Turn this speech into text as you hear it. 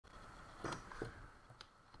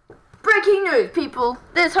Breaking news, people!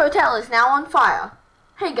 This hotel is now on fire.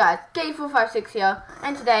 Hey guys, Gay456 here,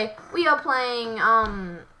 and today we are playing,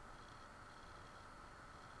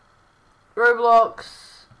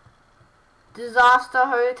 Roblox Disarster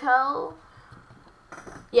Hotel.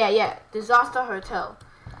 Yeah, Disarster Hotel.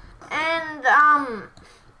 And,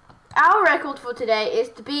 our record for today is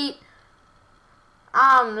to beat,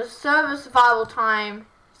 the server survival time,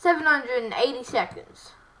 780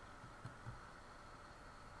 seconds.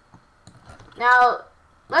 Now,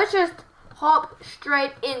 let's just hop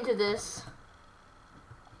straight into this.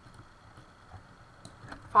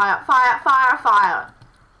 Fire, fire, fire, fire.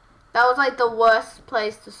 That was like the worst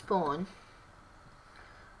place to spawn.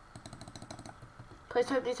 Please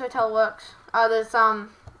hope this hotel works. This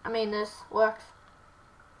works.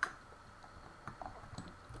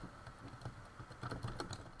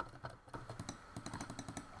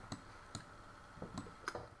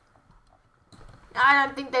 I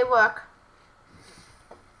don't think they work.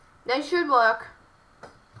 They should work.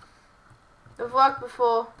 They've worked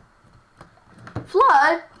before.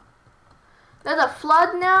 Flood? There's a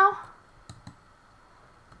flood now?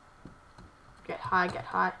 Get high, get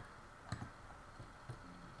high.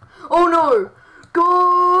 Oh no!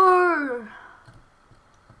 Go!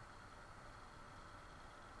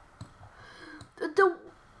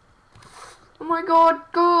 Oh my god,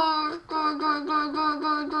 go! Go, go, go, go,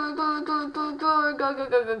 go, go, go, go, go, go, go, go,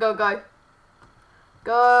 go, go, go, go.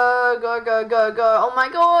 Go, go, go, go, go. Oh my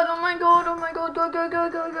god, oh my god, oh my god, go, go, go,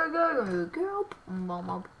 go, go, go,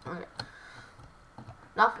 go. Okay.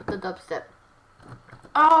 Enough with the dubstep.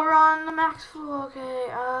 Oh, we're on the max floor,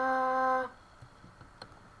 okay,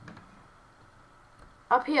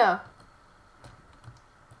 up here.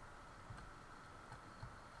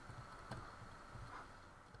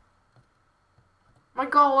 My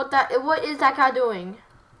god, what is that guy doing?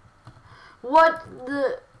 What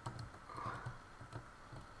the...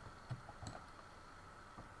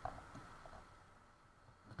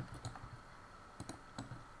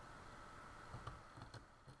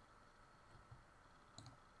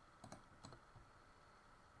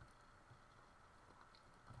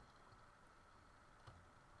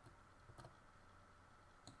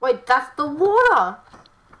 Wait, that's the water!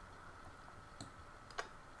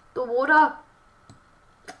 The water!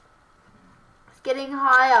 It's getting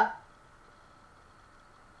higher.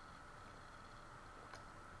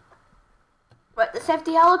 Wait, the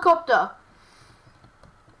safety helicopter!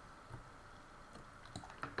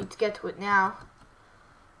 Need to get to it now.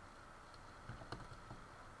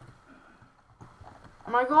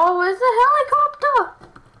 Oh my god, where's the helicopter?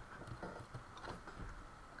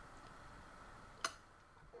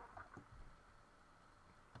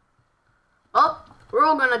 Oh, we're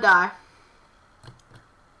all gonna die.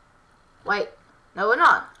 Wait, no we're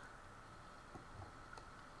not.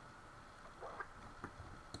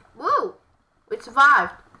 Woo! We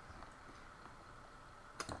survived.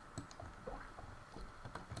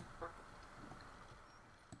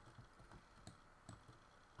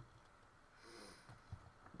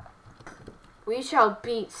 We shall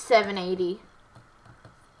beat 780.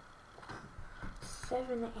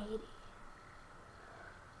 780.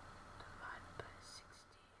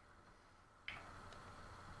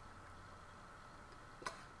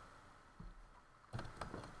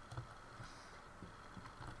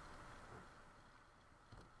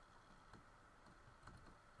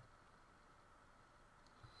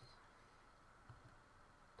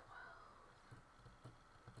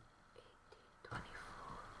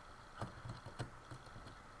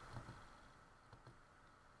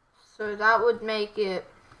 So that would make it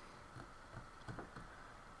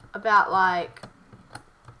about like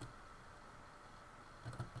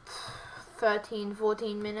 13,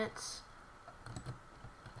 14 minutes.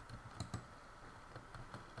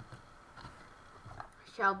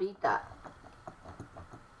 Shall beat that.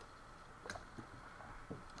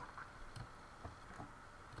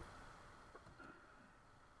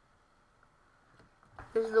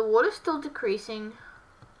 Is the water still decreasing?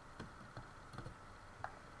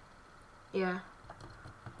 Yeah.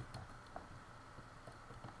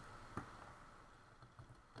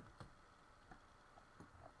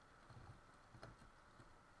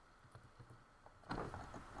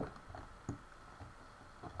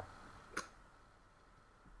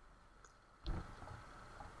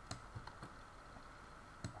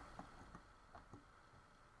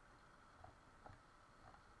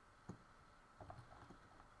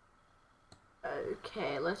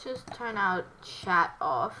 Okay, let's just turn our chat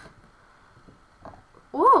off.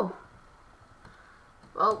 Whoa!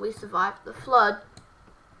 Well, we survived the flood.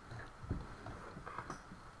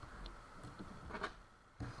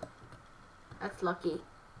 That's lucky.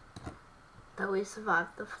 that we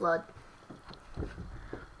survived the flood.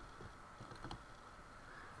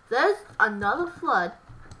 There's another flood,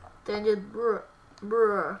 then just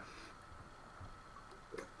bruh.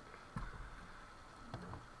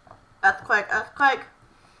 Earthquake, earthquake.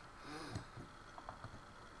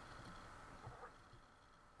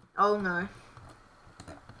 Oh no.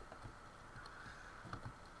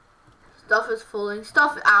 Stuff is falling.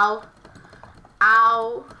 Stuff, ow.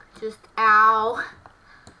 Ow. Just ow.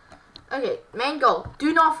 Okay, main goal.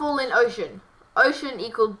 Do not fall in ocean. Ocean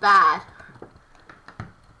equals bad.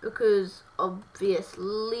 Because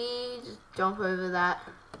obviously, just jump over that.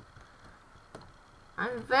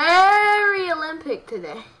 I'm very Olympic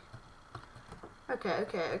today.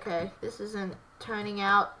 Okay. This isn't turning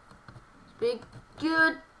out to be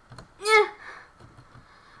good. Yeah.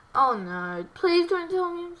 Oh no. Please don't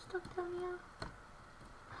tell me I'm stuck down here.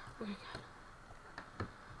 Okay, good.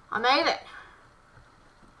 I made it.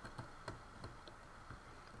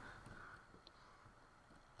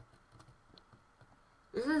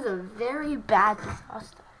 This is a very bad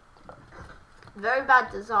disaster. Very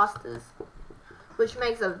bad disasters. Which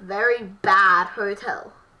makes a very bad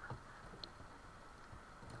hotel.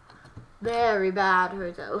 Very bad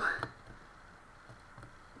hotel.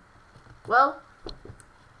 Well,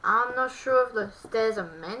 I'm not sure if the stairs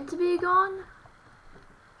are meant to be gone.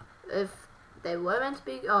 If they were meant to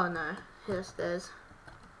be, oh no, here's stairs.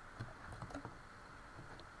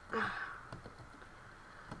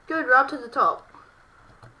 Good, we're up to the top.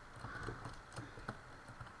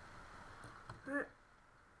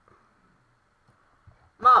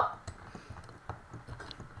 I'm up.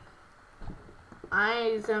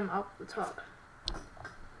 I am up the top.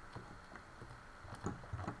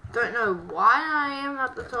 Don't know why I am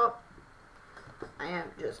at the top. I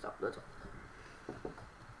am just up the top.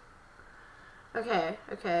 Okay.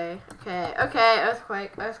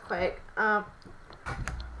 Earthquake.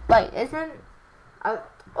 Wait, isn't?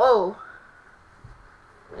 Oh.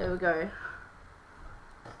 There we go.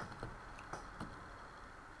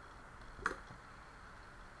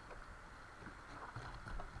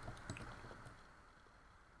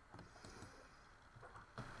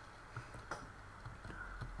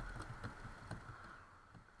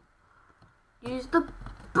 Use the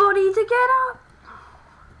body to get up.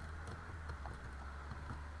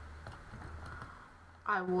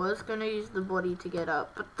 I was gonna use the body to get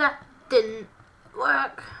up, but that didn't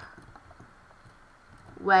work.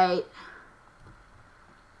 Wait.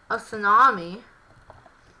 A tsunami?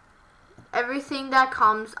 Everything that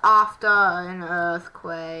comes after an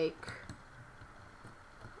earthquake.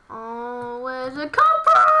 Oh, where's it come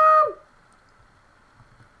from?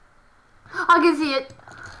 I can see it.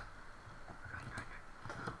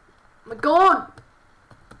 Oh my god!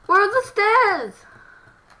 Where are the stairs?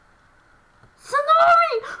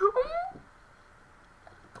 Tsunami!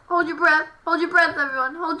 Hold your breath. Hold your breath,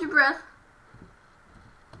 everyone. Hold your breath.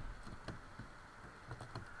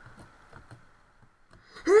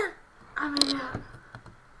 I made it.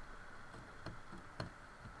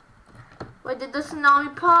 Wait, did the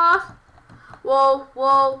tsunami pass? Whoa.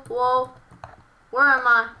 Where am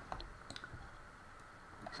I?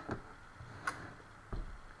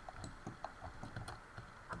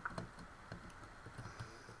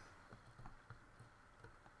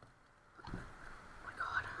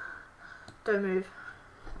 Don't move.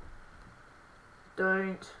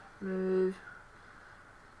 Don't move.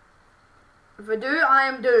 If I do, I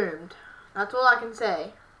am doomed. That's all I can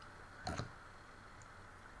say.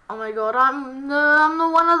 Oh my god, I'm the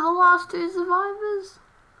one of the last two survivors.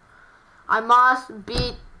 I must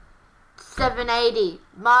beat 780.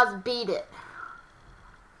 Must beat it.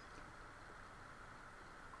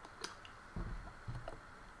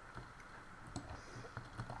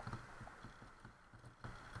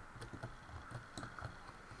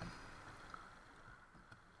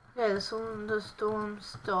 Okay, the storm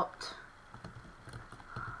stopped.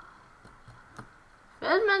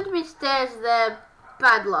 There's meant to be stairs there.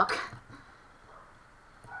 Bad luck.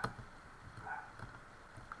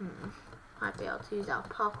 Might be able to use our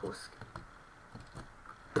parkour skill.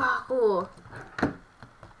 Parkour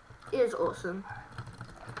is awesome.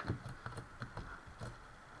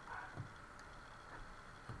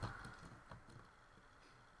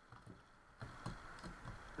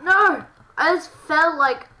 No! I just felt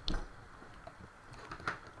like...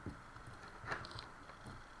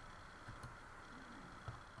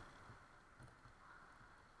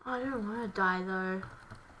 I don't want to die though.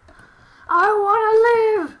 I want to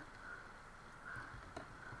live!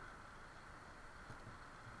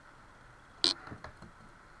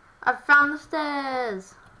 I found the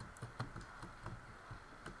stairs!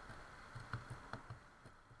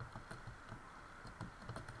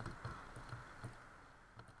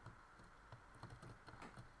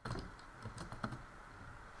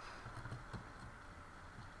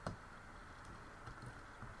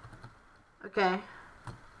 Okay.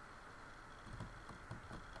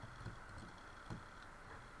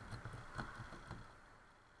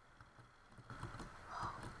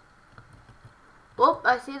 Oh,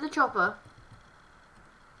 I see the chopper.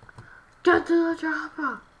 Get to the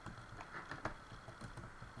chopper.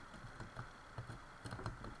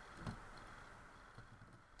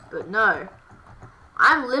 But no,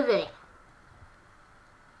 I'm living.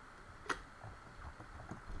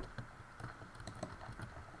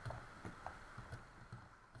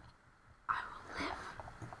 I will live.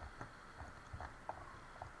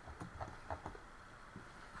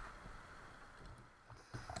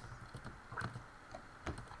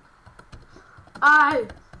 I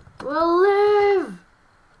will live.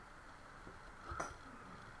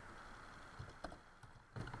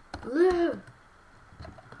 Live.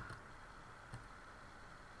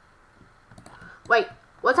 Wait,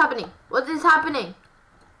 what's happening? What is happening?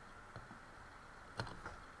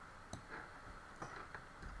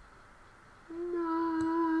 No.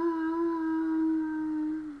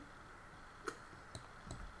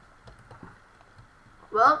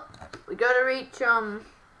 Well, we gotta reach,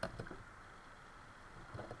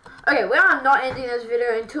 okay, we are not ending this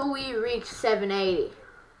video until we reach 780.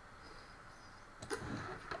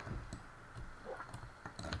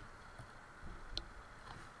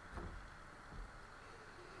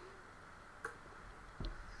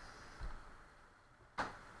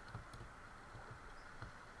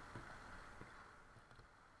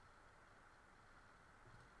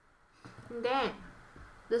 Damn,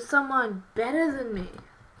 there's someone better than me.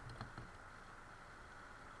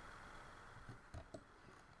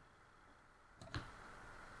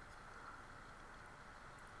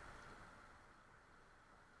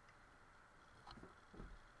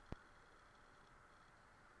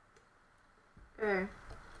 Okay.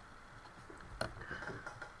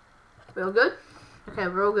 We all good? Okay,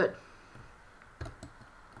 we're all good.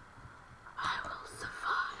 I will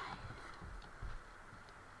survive.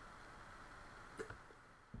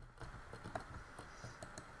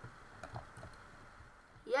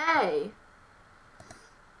 Yay!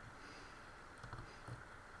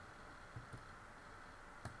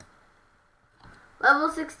 Level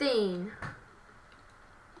 16.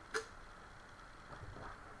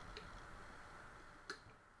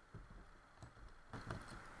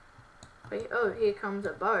 Wait, oh, here comes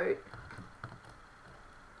a boat.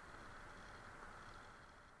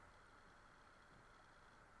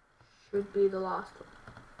 Should be the last one.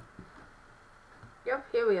 Yep,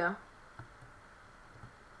 here we are.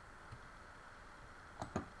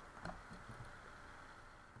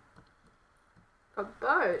 A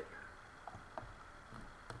boat?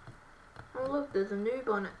 Oh look, there's a noob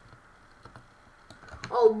on it.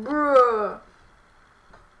 Oh bruh!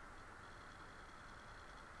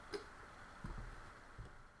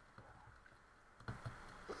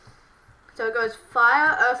 So it goes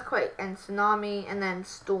fire, earthquake, and tsunami, and then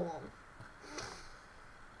storm.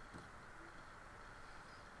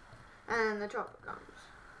 And then the chopper comes.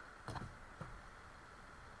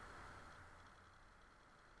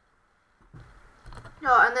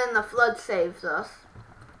 Oh, and then the flood saves us.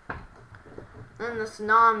 And the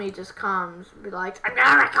tsunami just comes, be like, I'm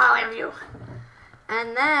gonna wreck all of you.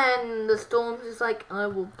 And then the storm's just like, I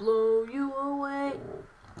will blow you away.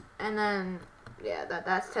 And then, yeah,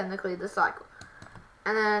 that's technically the cycle.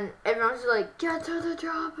 And then everyone's just like, get to the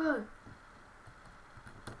chopper.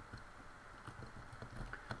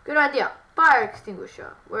 Good idea. Fire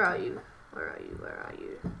extinguisher. Where are you? Where are you? Where are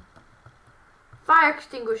you? Fire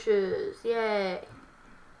extinguishers. Yay.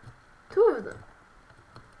 2 of them.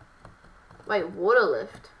 Wait, water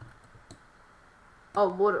lift. Oh,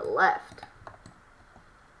 water left.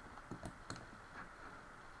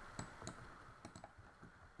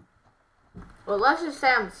 Well, let's just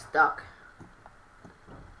say I'm stuck.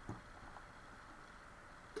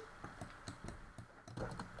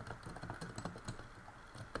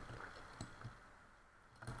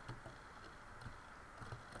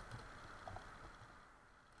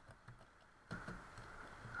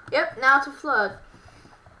 Yep, now it's a flood.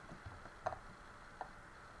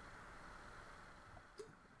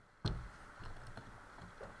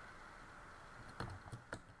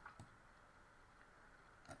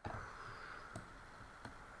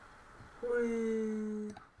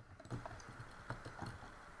 Whee.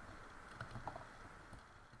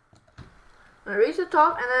 I reach the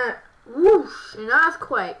top and then whoosh, an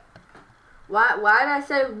earthquake. Why did I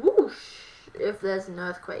say whoosh if there's an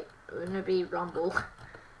earthquake? Wouldn't it be rumble?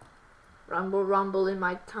 Rumble, rumble in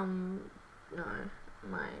my no,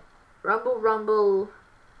 my rumble, rumble,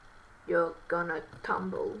 you're gonna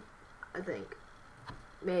tumble, I think.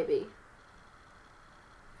 Maybe.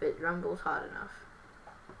 if it rumbles hard enough.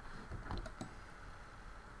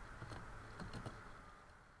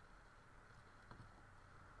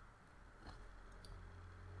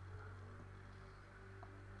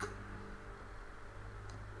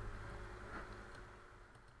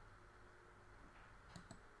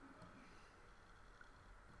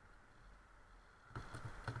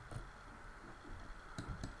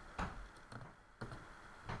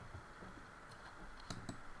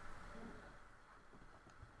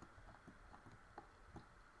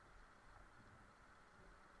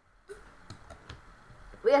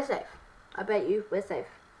 We are safe. I bet you we're safe.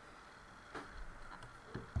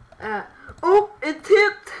 Oh, it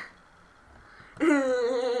tipped!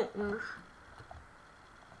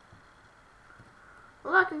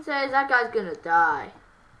 All I can say is that guy's gonna die.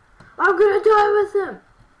 I'm gonna die with him!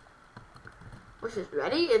 Which is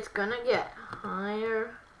ready? It's gonna get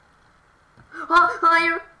higher. Oh,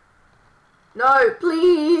 higher! No,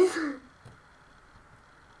 please!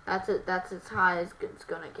 That's it. That's as high as it's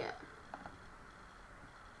gonna get.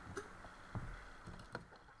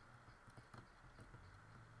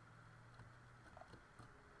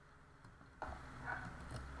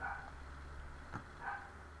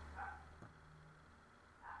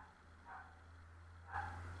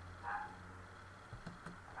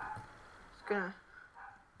 It's gonna.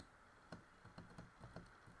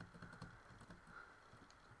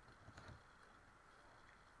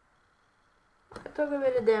 I took a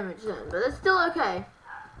bit of damage then, but it's still okay.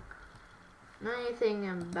 Not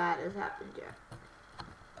anything bad has happened yet.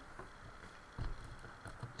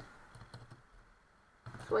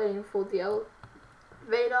 Just waiting for the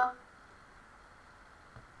elevator.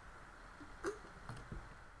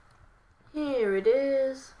 Here it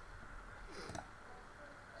is.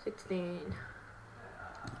 16.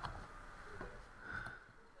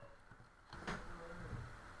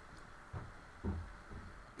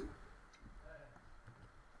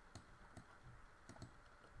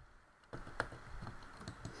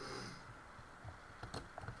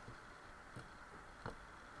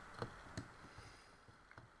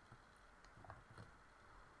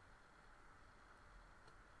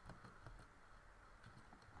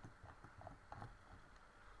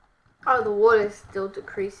 Oh, the water is still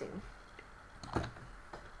decreasing.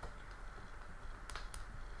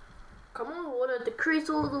 Come on, water, decrease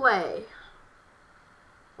all the way.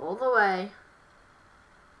 All the way.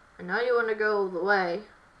 I know you want to go all the way.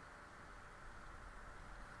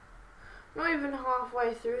 Not even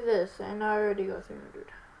halfway through this, and I already got 300.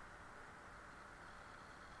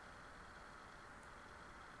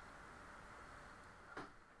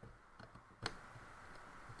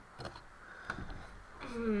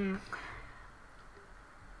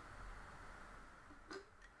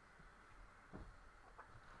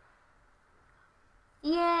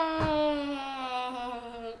 Yay!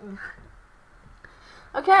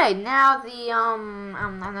 Okay, now the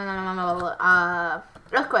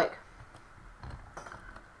earthquake.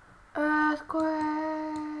 Earthquake.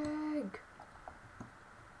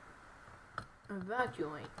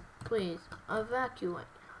 Evacuate, please. Evacuate.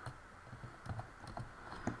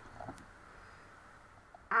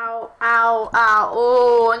 Ow, ow, ow.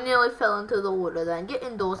 Oh, I nearly fell into the water then. Get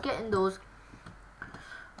indoors, get indoors.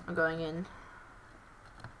 I'm going in.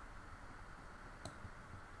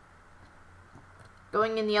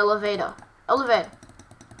 Going in the elevator. Elevator.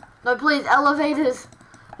 No, please, elevators.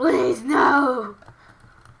 Please, no.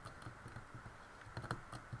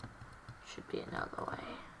 Should be another way.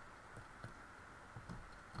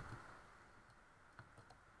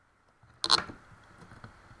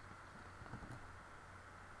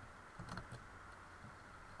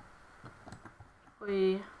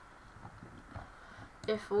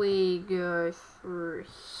 If we go through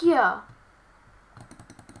here.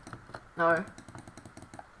 No.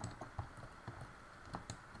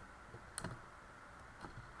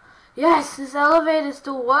 Yes, this elevator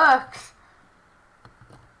still works.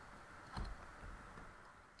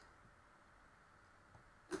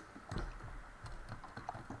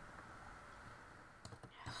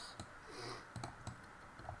 Yes.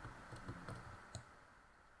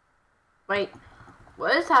 Wait,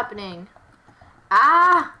 what is happening?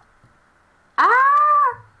 Ah! Ah!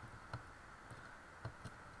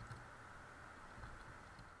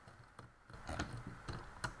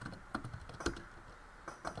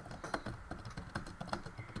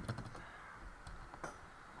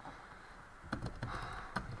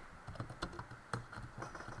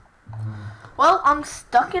 Well, I'm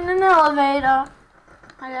stuck in an elevator,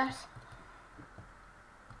 I guess.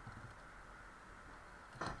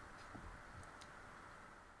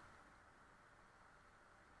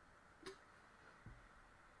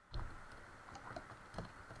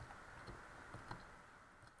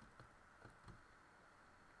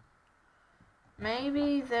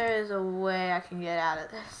 Maybe there is a way I can get out of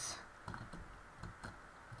this.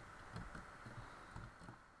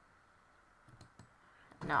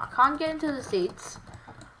 No, I can't get into the seats.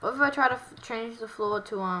 What if I try to change the floor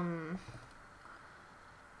to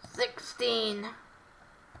 16?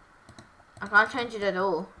 I can't change it at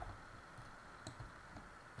all.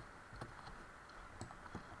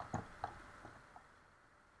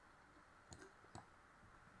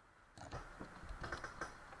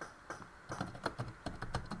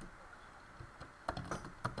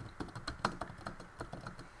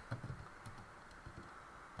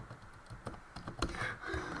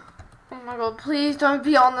 Oh my god, please don't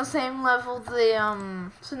be on the same level the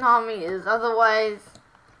Tsunami is, otherwise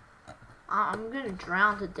I'm gonna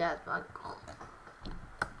drown to death. Like,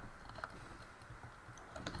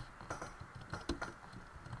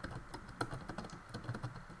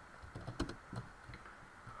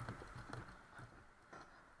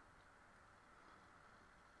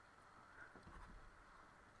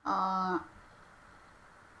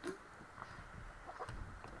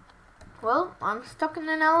 well, I'm stuck in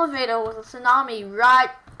an elevator with a tsunami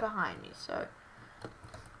right behind me, so...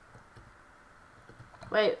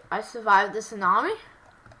 Wait, I survived the tsunami?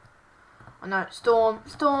 Oh no, storm,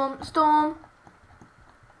 storm, storm!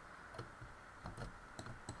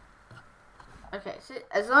 Okay, sit,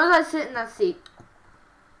 as long as I sit in that seat,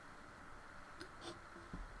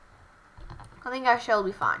 I think I shall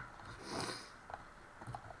be fine.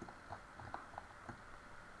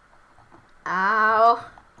 Ow.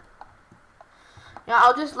 Yeah,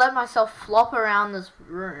 I'll just let myself flop around this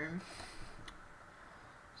room.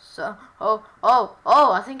 So, oh,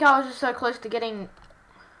 I think I was just so close to getting...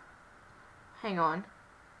 Hang on.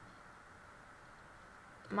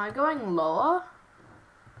 Am I going lower?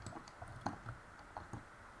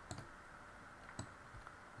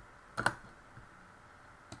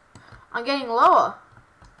 I'm getting lower.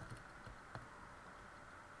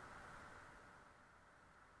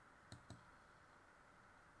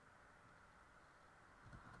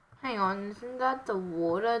 Hang on, isn't that the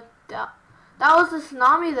water? That was the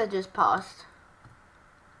tsunami that just passed.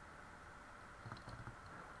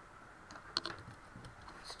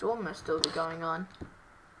 Storm must still be going on.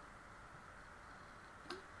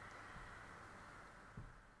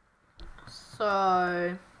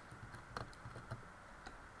 So,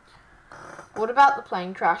 what about the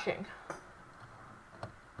plane crashing?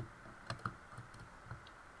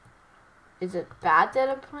 Is it bad that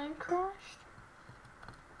a plane crashed?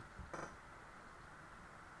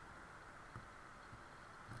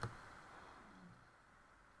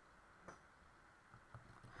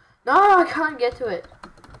 No, I can't get to it.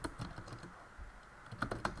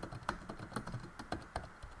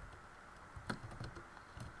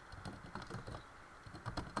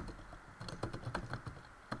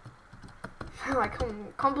 I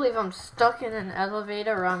can't believe I'm stuck in an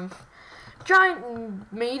elevator.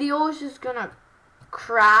 Giant meteor is just gonna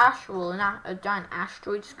crash. Well, a giant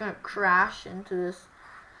asteroid is gonna crash into this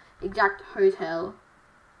exact hotel.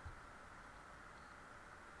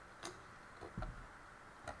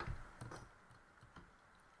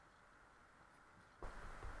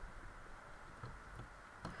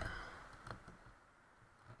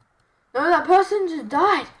 No, that person just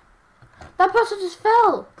died. That person just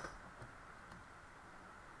fell.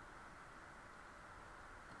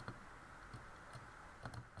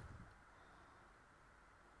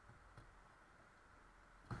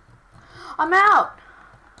 I'm out.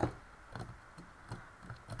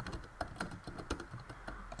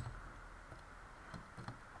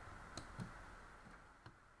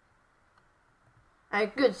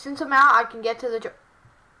 Alright, good. Since I'm out, I can get to the...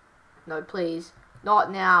 No, please.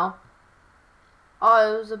 Not now.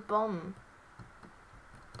 Oh, it was a bomb.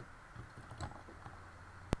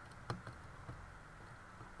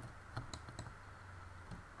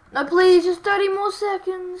 No, please, just 30 more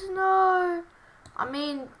seconds. No. I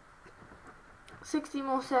mean, 60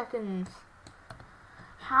 more seconds.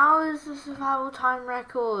 How is the survival time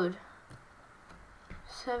record?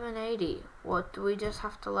 780. What, do we just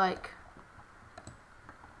have to, like...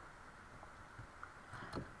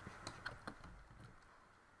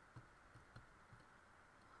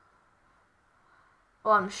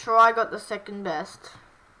 Well, I'm sure I got the second best.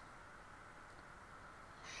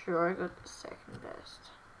 Sure, I got the second best.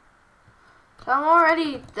 So I'm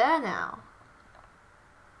already there now.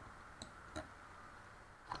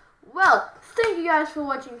 Well, thank you guys for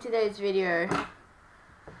watching today's video.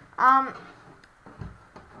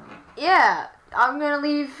 Yeah, I'm gonna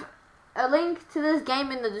leave a link to this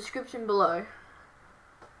game in the description below.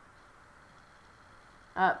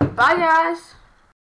 Bye guys.